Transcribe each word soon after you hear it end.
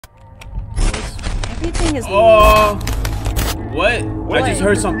Everything is What? I just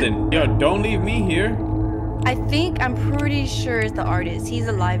heard something. Yo, don't leave me here. I'm pretty sure it's the artist. He's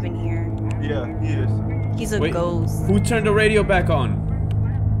alive in here. Yeah, he is. He's a ghost. Who turned the radio back on?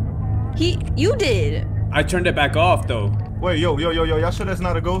 You did. I turned it back off though. Wait, yo, y'all sure that's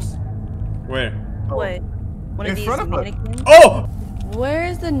not a ghost? Where? What? One of these mannequins? Oh!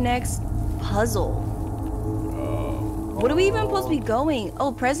 Where's the next puzzle? What are we even supposed to be going?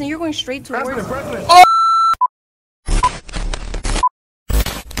 Oh, President, you're going straight towards President. Oh!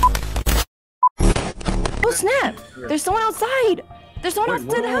 Oh snap! There's someone outside! There's someone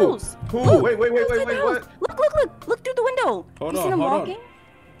outside the house! Who? Look, Wait, what? Look through the window! Hold you on, see them hold walking? on.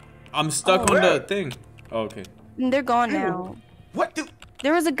 I'm stuck on the thing. Oh, okay. They're gone now. What the?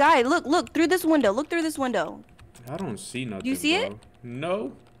 There was a guy. Look through this window. Look through this window. I don't see nothing. You see it?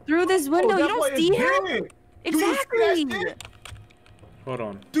 No. Through this window, you don't see him? Big. Exactly. Hold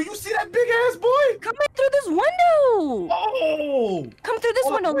on. Do you see that big ass boy? Come in through this window. Oh! Come through this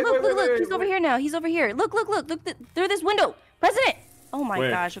window. Wait, Look. He's over here now. He's over here. Look through this window. President. Oh my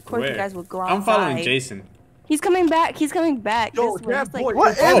gosh. Of course you guys would go outside. I'm following Jason. He's coming back. He's coming back. Yo, this way. that He's like, boy.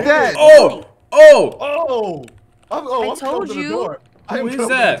 What is that? I'm told closing you. the door. Who is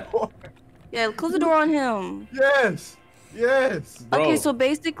that? Yeah, close the door on him. Yes. Bro. Okay, so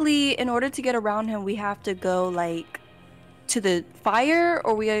basically, in order to get around him, we have to go like to the fire,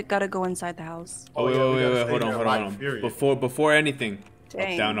 or we gotta go inside the house. Oh, wait. Hold on. Before anything.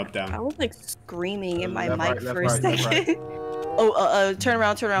 Dang. Up, down. I was like screaming in my Left, mic right, for a left, right, second. Oh, turn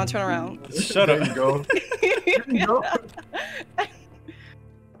around. Shut up. There you go.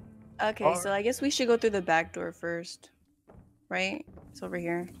 Okay, so I guess we should go through the back door first, right? It's over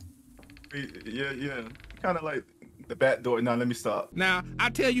here. Yeah. Kind of like the back door. Now let me stop. Now I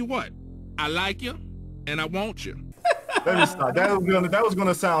tell you what, I like you, and I want you. Let me stop. That was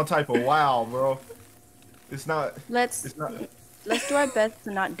gonna sound type of wow, bro. It's not. Let's do our best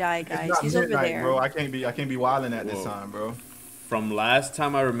to not die, guys. He's over there, bro. I can't be wilding at this time, bro. From last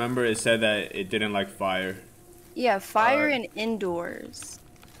time I remember, it said that it didn't like fire. Yeah, fire and indoors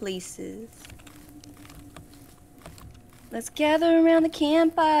places. Let's gather around the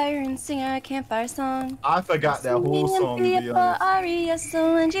campfire and sing our campfire song. I forgot that whole song, to be honest.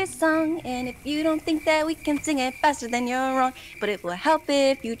 Song. And if you don't think that we can sing it faster, then you're wrong. But it will help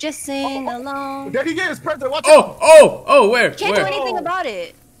if you just sing along. There he is, President. Watch out. Where? Can't do anything about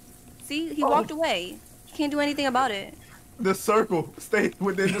it. See, he walked away. He can't do anything about it. The circle. Stay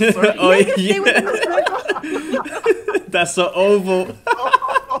within the circle. Oh, yeah. Stay within the circle. That's an oval.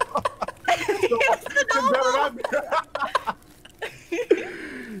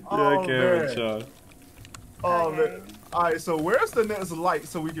 Man. Oh man. Alright, so where's the next light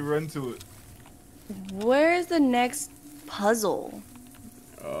so we can run to it? Where's the next puzzle?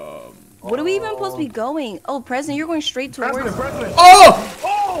 What are we even supposed to be going? Oh, President, you're going straight towards President.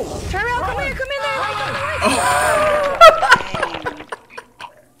 Oh! Turn around, come here, right.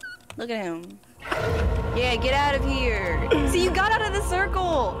 Look at him. Yeah, get out of here. See, you got out of the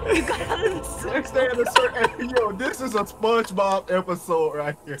circle. Stay in the circle. Yo, this is a SpongeBob episode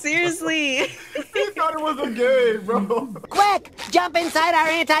right here. Seriously. He thought it was a game, bro. Quick, jump inside our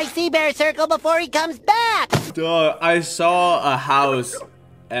anti-sea bear circle before he comes back. Dog, I saw a house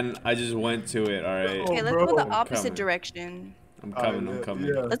and I just went to it, alright? Okay, let's go the opposite direction. I'm coming.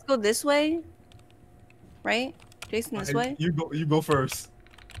 Yeah. Let's go this way. Right? Jason, this way? You go first.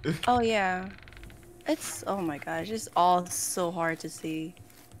 Oh, yeah. Oh my gosh, it's all so hard to see.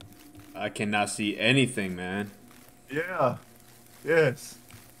 I cannot see anything, man. Yeah. Yes.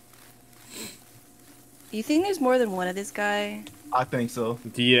 You think there's more than one of this guy? I think so.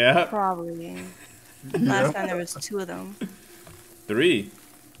 Yeah. Probably. Last time there was 2 of them. 3.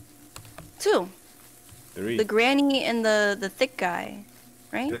 2. 3. The granny and the thick guy,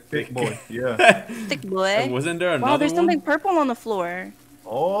 right? The thick boy, yeah. Thick boy. Wasn't there another Wow, there's one? something purple on the floor.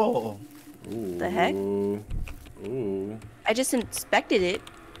 Oh. Ooh. The heck? Ooh. I just inspected it.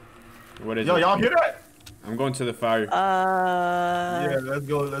 What is it? Yo, y'all hear that? I'm going to the fire. Yeah, let's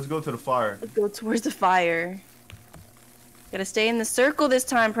go to the fire. Let's go towards the fire. Gotta stay in the circle this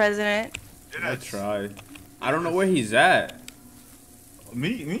time, President. I tried. I don't know where he's at.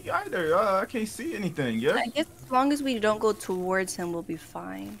 Me either. I can't see anything. Yeah. I guess as long as we don't go towards him, we'll be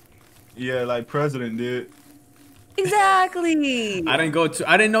fine. Yeah, like President did. Exactly. I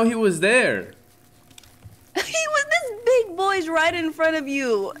didn't know he was there. This big boy's right in front of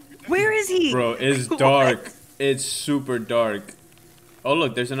you. Where is he? Bro, it's dark. It's super dark. Oh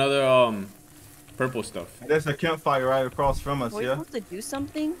look, there's another purple stuff. There's a campfire right across from us. Are we Yeah. supposed to do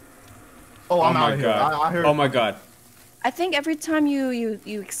something? Oh, I'm my out of here. God. I heard. Oh my God. I think every time you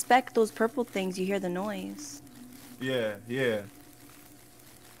expect those purple things, you hear the noise. Yeah, yeah.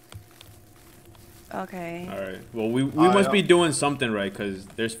 Okay. All right. Well, we must be doing something right because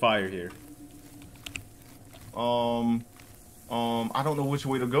there's fire here. I don't know which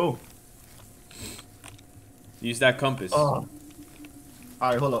way to go. Use that compass. All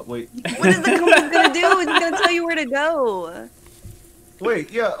right, hold up, wait. What is the compass gonna do? It's gonna tell you where to go.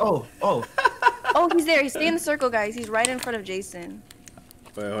 Wait, yeah. Oh. Oh, he's there. Stay in the circle, guys. He's right in front of Jason.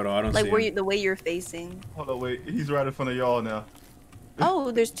 Wait, hold on. I don't Like see where him. the way you're facing. Hold up, wait. He's right in front of y'all now.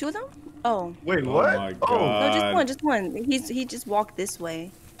 Oh, there's two of them? Oh. Wait, Oh what? my Oh. No, God. just one. He just walked this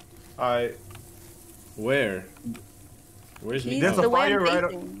way. All right. Where? Where's me? He's There's the a way fire I'm right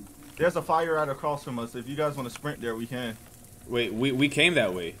facing. There's a fire right across from us. If you guys want to sprint there, we can. Wait, we came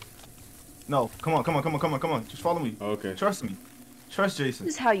that way. No, come on. Just follow me. Okay. Trust me. Trust Jason.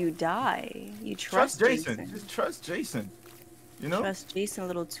 This is how you die. You trust Jason. Jason. Just trust Jason. You know? Trust Jason a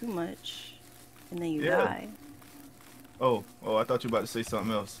little too much, and then you Yeah. die. Oh, I thought you were about to say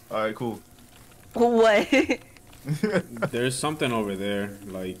something else. All right, cool. What? There's something over there,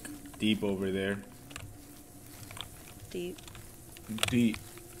 like deep over there. Deep. Deep.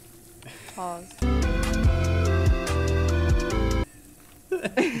 Pause.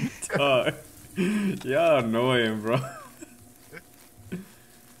 God. Y'all annoying, bro.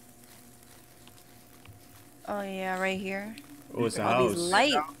 Oh yeah, right here. Oh, it's a All these house.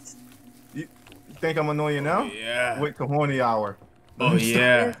 lights. You think I'm annoying now? Yeah. Wait till horny hour. Oh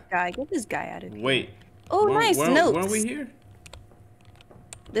yeah. This guy, get this guy out of here. Wait. Oh, nice notes. When are we here?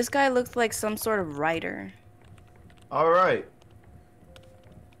 This guy looks like some sort of writer. All right.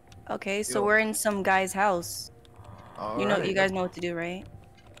 Okay, so Yo. we're in some guy's house. All You know, right. you guys know what to do, right?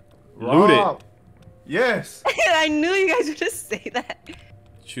 Loot it. Rob. Yes. I knew you guys would just say that.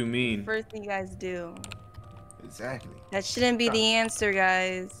 What you mean? First thing you guys do. Exactly. That shouldn't be the answer,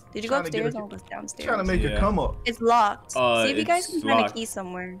 guys. Did you go Trying to get upstairs? a- I'll go downstairs. Trying to make it Yeah. come up. It's locked. See if you guys it's can find a locked. key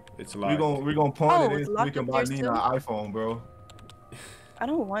somewhere. It's We're locked. gonna pawn Oh, it in it's so we locked can buy upstairs Nenaa too? an iPhone, bro. I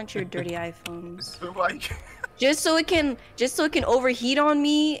don't want your dirty iPhones. Like, Just so it can overheat on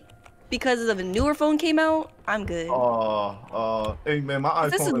me because of a newer phone came out. I'm good. hey man, my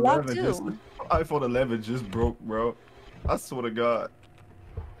This is iPhone locked 11 just too. iPhone 11 just broke, bro. I swear to God.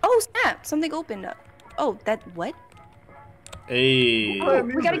 Oh snap! Something opened up. Oh, that what? Hey. What?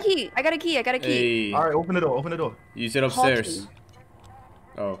 We got a key. I got a key. I got a key. Hey. All right, open the door. Open the door. Use it upstairs.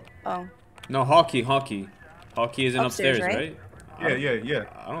 Oh. Oh, No, hockey. Hockey isn't Upstairs, upstairs, right? right? Yeah.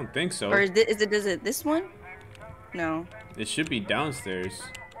 I don't think so. or is it this one? No. It should be downstairs.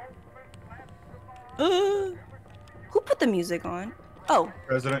 Who put the music on? Oh,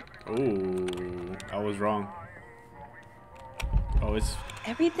 President. Oh, I was wrong. Oh, it's.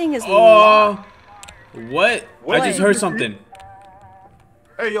 everything is locked. Oh, what? I just heard something.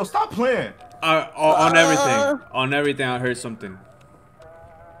 Hey, yo, stop playing. On everything. On everything, I heard something.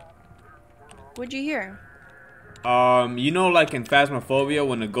 What'd you hear? You know, like in Phasmophobia,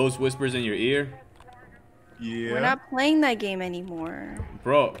 when the ghost whispers in your ear, Yeah. We're not playing that game anymore.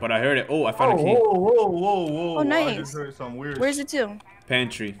 bro. But I heard it. Oh, I found a key. Whoa. Oh, I nice. just heard some weird Where's it to?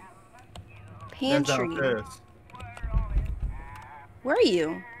 Pantry. That's Pantry. downstairs. Where are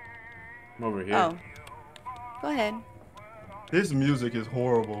you? I'm over here. Oh. Go ahead. This music is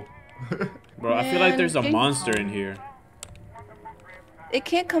horrible. Bro, I feel like Man, there's a Jason. monster in here. It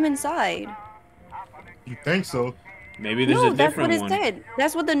can't come inside. You think so? Maybe there's No, a that's what different it one. said.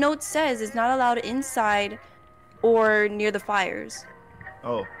 That's what the note says. It's not allowed inside or near the fires.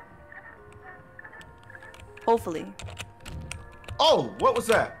 Oh. Hopefully. Oh, what was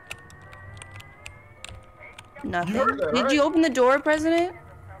that? Nothing. heard that, Did right? you open the door, President?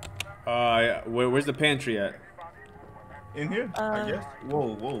 Where's the pantry at? In here? I guess.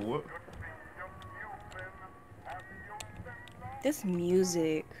 Whoa, what? This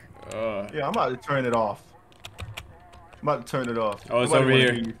music. Yeah, I'm about to turn it off. Oh, it's Nobody over wanna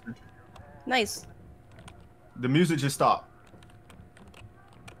here. hear you. Nice. The music just stopped.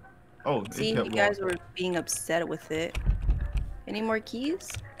 Oh, it See, kept you guys walking. were being upset with it. Any more keys?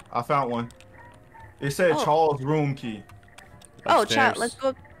 I found one. It said Oh. Charles' room key. Oh, chat. Upstairs. Let's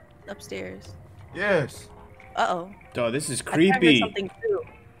go upstairs. Yes. Uh-oh. Oh, this is I think I heard creepy. something too.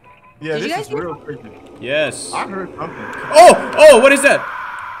 Yeah, Did you this guys is hear real creepy. Yes. I heard something. Oh, what is that?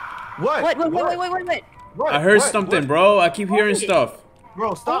 What? Wait. What? I heard What? something, What? bro. I keep hearing What? stuff.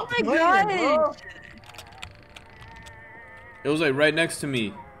 Bro, stop Oh my playing, bro. God. It was like right next to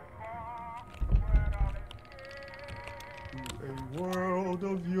me. A world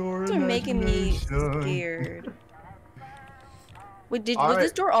of your They're making me imagination. scared. Wait, was Alright.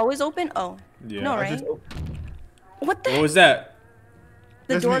 this door always open? Oh. Yeah. No, I right? just What the? What was that?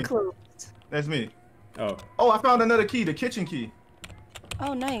 The That's door me. closed. That's me. Oh. Oh, I found another key, the kitchen key.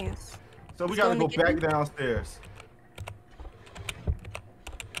 Oh, nice. So we Let's gotta in go the back kitchen. downstairs.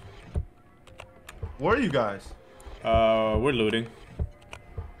 Where are you guys? We're looting.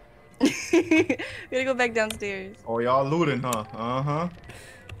 We gotta go back downstairs. Oh, y'all looting, huh? Uh-huh.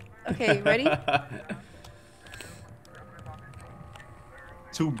 Okay, ready?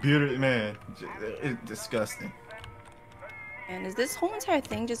 Two bearded man. It's disgusting. And is this whole entire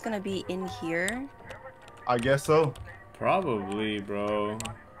thing just gonna be in here? I guess so. Probably, bro.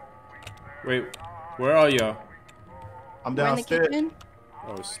 Wait, where are y'all? I'm We're in the downstairs. kitchen?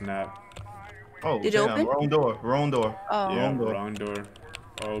 Oh, snap. Oh, Did it damn. open? Wrong door. Wrong door. Oh. Yeah. Oh, wrong door.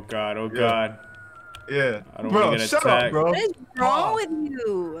 Oh, God. Oh, Yeah. God. Yeah. I don't bro, wanna get shut attacked. up, bro. What is wrong Oh. with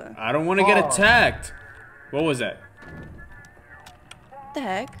you? I don't want to get Oh. attacked. What was that? What the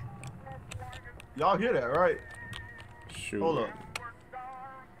heck? Y'all hear that, right? Shoot. Hold up.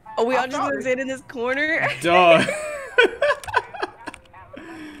 Oh, we I all just found gonna it. sit in this corner? Dog.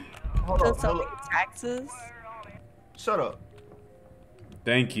 Hold Till up. Hold somebody up. taxes? Shut up.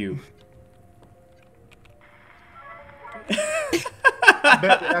 Thank you. I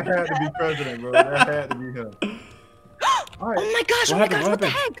bet that had to be president, bro. That had to be him. All right. Oh my gosh, What oh my happened? gosh, What what the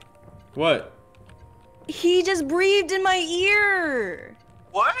happened? heck? What? He just breathed in my ear.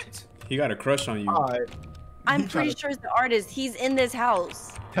 What? He got a crush on you. All right. I'm He pretty tryna- sure it's the artist. He's in this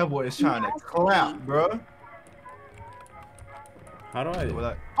house. That boy is trying to clap, bro. How do I?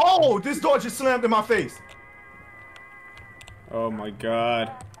 Like, oh, this door just slammed in my face. Oh my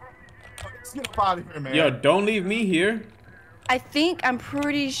God. Let's get up out of here, man. Yo, don't leave me here. I'm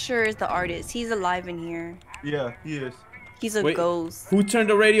pretty sure it's the artist. He's alive in here. Yeah, he is. He's a Wait, ghost. who turned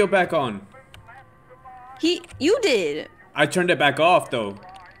the radio back on? You did. I turned it back off though.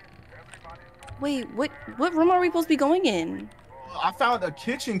 Wait, what room are we supposed to be going in? I found a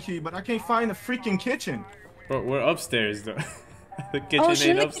kitchen key, but I can't find the freaking kitchen. But we're upstairs though. The kitchen Oh, ain't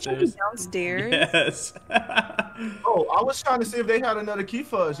shouldn't the kitchen be upstairs. downstairs? Yes. Oh, I was trying to see if they had another key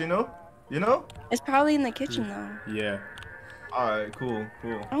for us, you know? You know? It's probably in the kitchen though. Yeah. All right, cool. I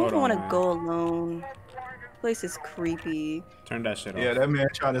don't Hold even want on, to man. go alone. Place is creepy. Turn that shit off. Yeah, that man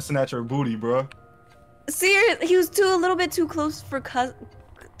trying to snatch her booty, bro. Seriously, he was a little bit too close for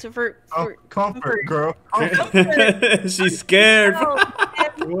Comfort, girl. Comfort. She's scared.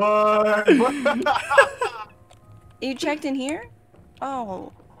 What? You checked in here?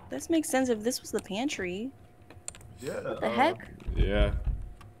 Oh, this makes sense if this was the pantry. Yeah. What the heck? Yeah.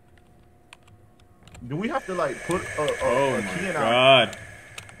 Do we have to like put Oh a key my in our? God.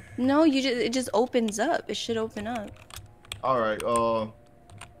 No, it just opens up. It should open up. All right.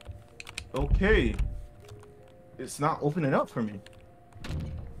 Okay. It's not opening up for me.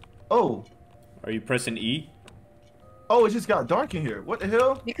 Oh. Are you pressing E? Oh, it just got dark in here. What the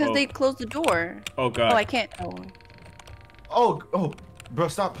hell? Because Oh. they closed the door. Oh God. Oh, I can't. Oh, bro,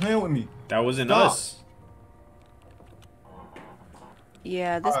 stop playing with me. That wasn't Stop. us.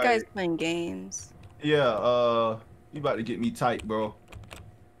 Yeah, this All guy's right. playing games. Yeah, you about to get me tight, bro.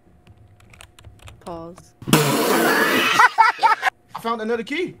 Pause. I found another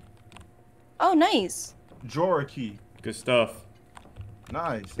key. Oh, nice. Drawer key. Good stuff.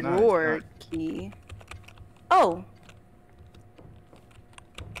 Nice. Drawer key. Oh.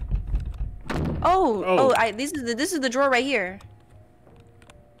 Oh. This is the drawer right here.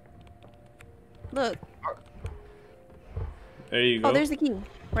 Look. There you go. Oh, there's the key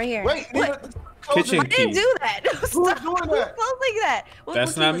right here. Wait, What? Kitchen I didn't key. do that. Stop. doing that? Close like that.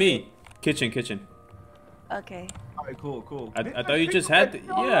 That's not me. Kitchen. Okay. All right, cool. I thought you just had the,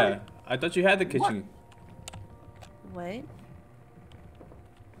 yeah. I thought you had the kitchen. What?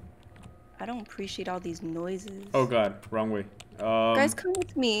 I don't appreciate all these noises. Oh God, wrong way. Guys, come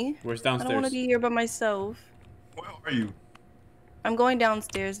with me. Where's I don't want downstairs? to be here by myself. Where are you? I'm going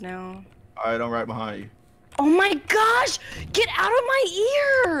downstairs now. All right, I'm right behind you. Oh my gosh! Get out of my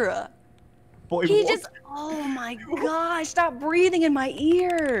ear! Boy, He want, just. Oh my gosh! Stop breathing in my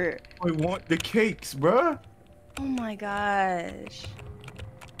ear! boy, want the cakes, bruh. Oh my gosh.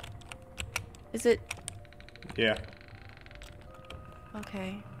 Is it. Yeah.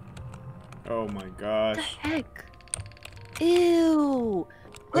 Okay. Oh my What gosh. the heck? Ew!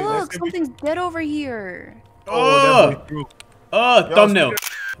 Wait, that's Look, gonna be- something's dead over here. Oh, definitely true. Yo, thumbnail.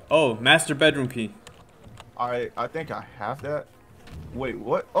 Oh, master bedroom key. All right, I think I have that. Wait,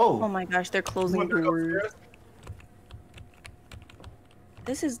 what? Oh Oh, my gosh, they're you closing went back doors. upstairs?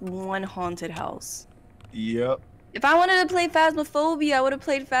 This is one haunted house. Yep. If I wanted to play Phasmophobia, I would have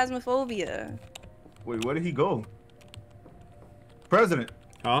played Phasmophobia. Wait, where did he go? President.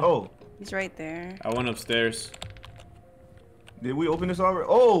 Huh? Oh, He's right there. I went upstairs. Did we open this already?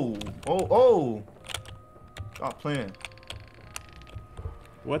 Oh, oh, oh. Stop playing.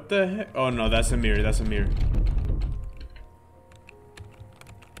 What the heck? Oh no, that's a mirror. That's a mirror.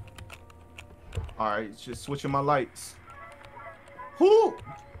 All right, just switching my lights. Who?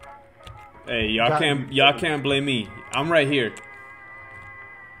 Hey, y'all can't blame me. I'm right here.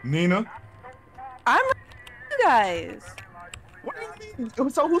 Nenaa? I'm you guys. What do you mean?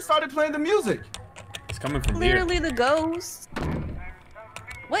 So who started playing the music? It's coming from Clearly here. the ghost.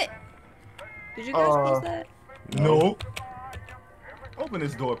 What? Did you guys close that? No. Open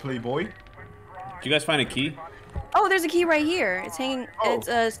this door, Playboy. Did you guys find a key? Oh, there's a key right here. It's hanging. Oh. It's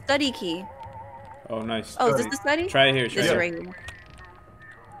a study key. Oh, nice. Oh, is this the study? Try it here. Try This it is here. right here.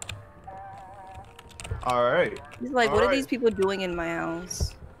 All right. He's like, All what are right. these people doing in my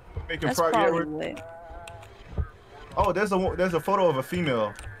house? Making That's progress. probably what. Oh, there's a photo of a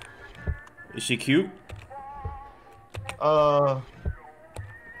female. Is she cute? I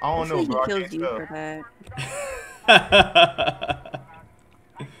don't know, Hopefully bro. I he kills can't you tell. for that.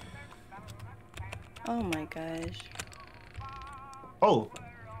 Oh my gosh. Oh,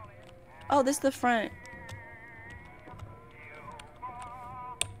 Oh, this is the front.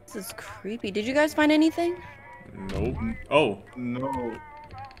 This is creepy. Did you guys find anything? Nope. Oh. no.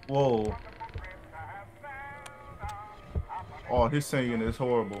 Whoa. Oh, his singing is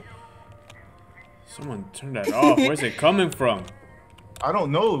horrible. Someone turn that off. Where's it coming from? I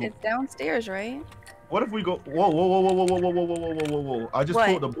don't know. It's downstairs, right? What if we go? Whoa, whoa, whoa, whoa, whoa, whoa, whoa, whoa, whoa, whoa, whoa! I just What?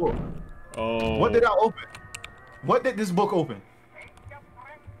 pulled the book. Oh. What did I open? What did this book open?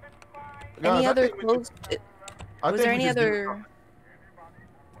 Guys, Any I other think we clothes? just- I Was think there we any just did other?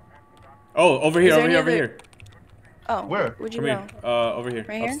 Oh, over Is here, there over any here, over other- here. Oh, Where? Where'd you Come go? here. Over here.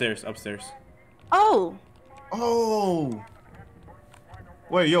 Right here? Upstairs, upstairs. Oh, Oh.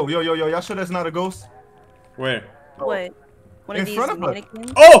 Wait, yo, y'all sure that's not a ghost? Where? what? One In of these front of us.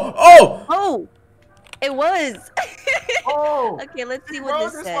 mannequins? Oh! Oh! Oh, it was. Oh. Okay, let's see Bro, what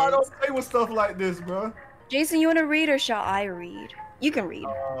this this why I says. don't play with stuff like this, bro. Jason, you want to read or shall I read? You can read.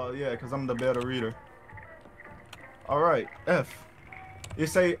 Yeah, because I'm the better reader. All right, F. It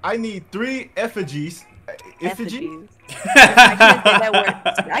say, I need 3 effigies. Effigy? Effigies. I couldn't say that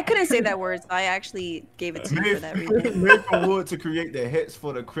word. I couldn't say that word, so I actually gave it to you for that reason. Made from wood to create the heads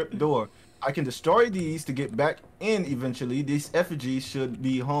for the crypt door. I can destroy these to get back in eventually. These effigies should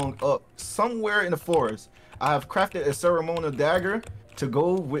be hung up somewhere in the forest. I have crafted a ceremonial dagger to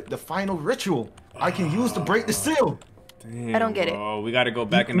go with the final ritual. I can use to break the seal. Damn, I don't get it. Oh, we gotta go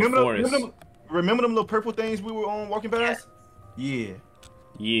back in the forest. Remember them little purple things we were on walking past? Yeah.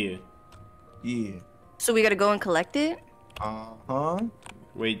 Yeah. Yeah. So we gotta go and collect it? Uh-huh.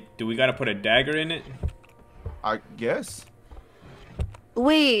 Wait, do we gotta put a dagger in it? I guess.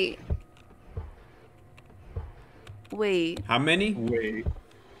 Wait. Wait. How many? Wait.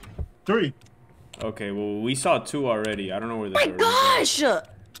 3. Okay, well, we saw 2 already. I don't know where the My third is. gosh!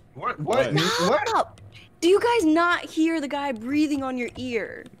 What? What? What? Stop! Do you guys not hear the guy breathing on your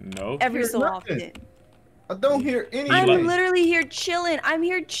ear No. every hear so nothing. often? I don't hear I'm anything. literally here chilling. I'm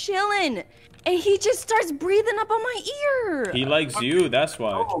here chilling. And he just starts breathing up on my ear. He likes you, that's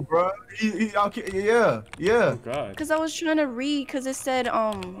why. Oh, bro. Okay, yeah. Oh, God. Cause I was trying to read, cause it said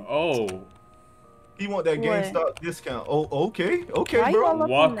Oh. He want that What? GameStop discount. Oh, okay. Okay, why you all bro. up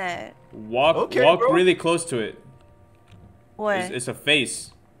Walk- on that? Walk Okay, walk bro. really close to it. What? It's a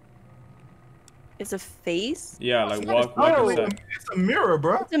face. It's a face? Yeah, like it's not a walk like photo. a sec. It's a mirror,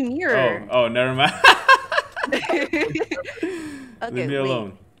 bro. It's a mirror. Oh, never mind. Okay, Leave me wait.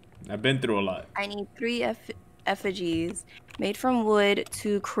 alone. I've been through a lot. I need 3 effigies made from wood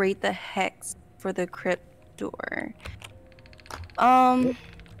to create the hex for the crypt door.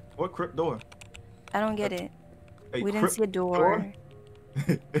 What crypt door? I don't get it. A We didn't crypt see a door.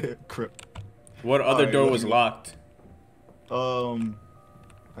 Crypt. What other Alright, door let was me- locked?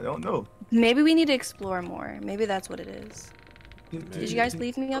 I don't know. Maybe we need to explore more. Maybe that's what it is. Did you guys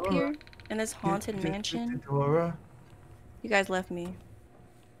leave me up here in this haunted mansion? Dora. You guys left me.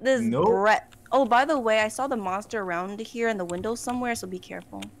 This Nope. breath. Oh, by the way, I saw the monster around here in the window somewhere, so be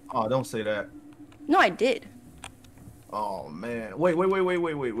careful. Oh, don't say that. No, I did. Oh man.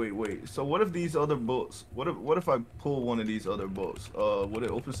 Wait. So what if these other books? What if I pull one of these other books? Would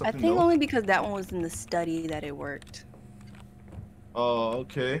it open I something? think No? only because that one was in the study that it worked. Oh,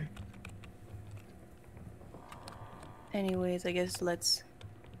 okay. Anyways, I guess let's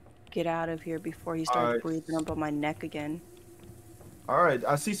get out of here before he starts Alright. breathing up on my neck again. All right.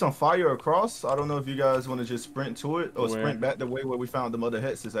 I see some fire across. I don't know if you guys want to just sprint to it or Where? sprint back the way where we found the mother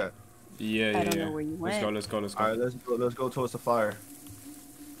heads at. Yeah, I don't yeah. know where you Let's go, went. let's go, let's All go. right. Let's go towards the fire.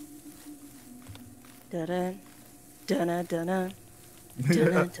 Da-da, Dun dun dun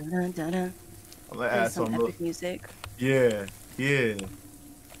dun dun dun. I'm gonna add Some some epic music. Yeah, yeah,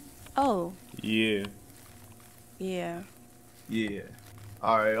 Oh, Yeah. yeah. yeah.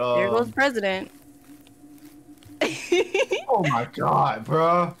 All right. There goes President. Oh my God,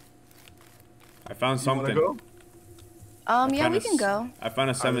 bro. I found You wanna something. go? Yeah, we can go. I found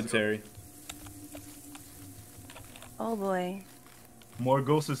a let's go. cemetery. Oh boy. More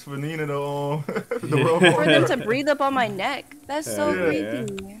ghosts for Nina to the For them robot. to breathe up on my neck. That's so Yeah.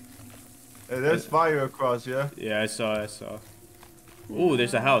 creepy. Hey, there's fire across, yeah. Yeah, I saw. Ooh,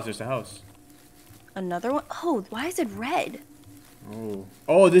 there's a house. There's a house. Another one? Oh, why is it red? Oh.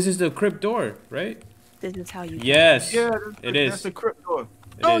 Oh, this is the crypt door, right? This is how you. Yes. Yeah, it that's is. the crypt door.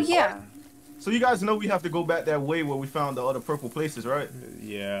 It Oh is. yeah. So you guys know we have to go back that way where we found the other purple places, right?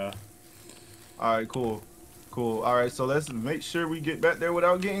 Yeah. All right, cool. Cool. All right, so let's make sure we get back there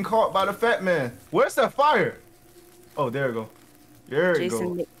without getting caught by the fat man. Where's that fire? Oh, there we go. There we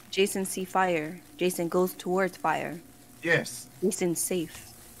go. Jason see fire. Jason goes towards fire. Yes. Jason's safe.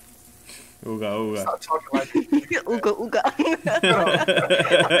 Ooga ooga. Stop talking like this. Ooga ooga.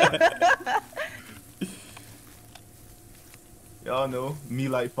 Y'all know me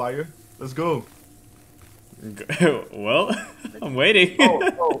like fire. Let's go. Well, I'm waiting.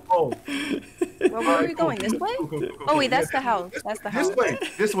 Oh. Well, where are we going? This way? Cool. Oh wait, that's the house. That's the house.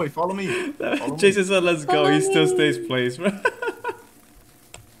 This way. Follow me. Follow me. Jason said, "Let's go." Follow He still me. stays place, bro.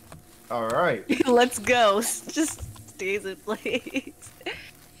 All right. Let's go. Just stays in place.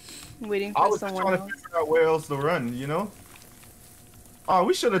 Waiting I for was just someone trying to else. figure out where else to run, you know? Oh,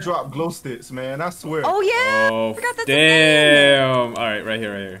 we should have dropped glow sticks, man. I swear. Oh yeah. Oh, Forgot that's a damn! All right, right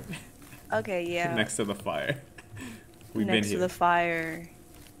here, thing. Okay, yeah. next to the fire. We've Next been to here. the fire.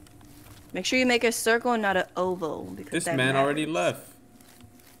 Make sure you make a circle, not an oval. Because This that man already matters. left.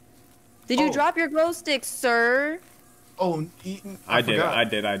 Did you Oh. drop your glow stick, sir? Oh, I did.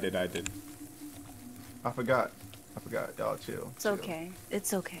 forgot. I forgot. Y'all chill. It's okay.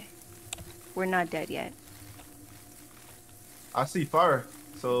 It's okay. We're not dead yet. I see fire.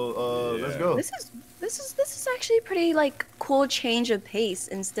 So let's Yeah. go. This is actually a pretty like cool change of pace.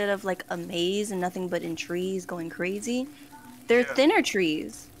 Instead of like a maze and nothing but in trees going crazy, they're Yeah. thinner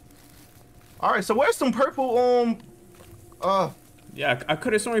trees. All right. So where's some purple? Yeah, I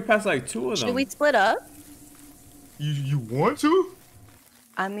could have sworn we passed like 2 of them. Should we split up? You want to?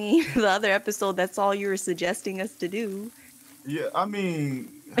 I mean, the other episode, that's all you were suggesting us to do. Yeah. I mean.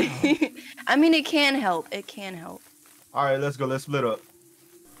 I mean, it can help. It can help. All right. Let's go. Let's split up.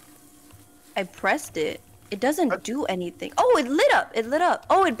 I pressed it. It doesn't do anything. Oh, it lit up. It lit up.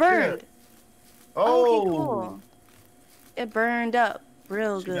 Oh, it burned. Oh. Okay, cool. It burned up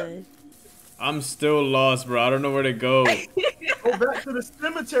real She got- good. I'm still lost, bro. I don't know where to go. Go back to the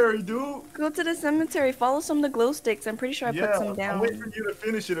cemetery, dude. Go to the cemetery. Follow some of the glow sticks. I'm pretty sure I put some I'm down. waiting for you to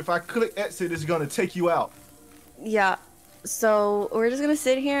finish it. If I click exit, it's gonna take you out. Yeah. So we're just gonna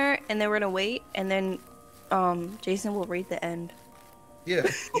sit here and then we're gonna wait and then Jason will rate the end. Yeah.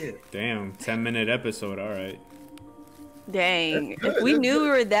 Damn, 10-minute episode. All right. Dang. That's good, If we that's knew good. we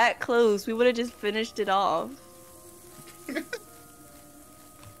were that close, we would have just finished it off.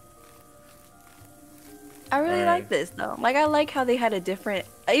 I really like Alright. this though. Like I like how they had a different,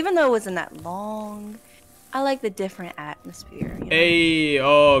 even though it wasn't that long, I like the different atmosphere. You know? Hey,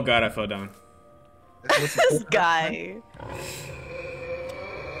 oh god, I fell down. This guy.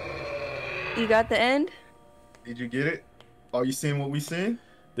 You got the end? Did you get it? Are you seeing what we seeing?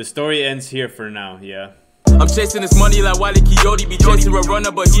 The story ends here for now. Yeah. I'm chasing this money like Wile, Coyote be chasing a runner,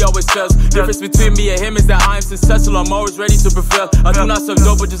 but he always fails. Difference between me and him is that I am successful, I'm always ready to prevail. I do not suck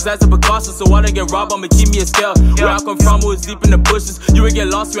dope, but just as a precaution, so I don't get robbed, I'ma keep me a scale. Where I come from, who is deep in the bushes, you would get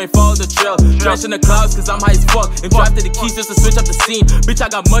lost, you ain't follow the trail. Trash in the clouds, cause I'm high as fuck, and drafted the keys just to switch up the scene. Bitch, I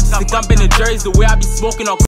got much, think I'm Ben and Jerry's, the way I be smoking all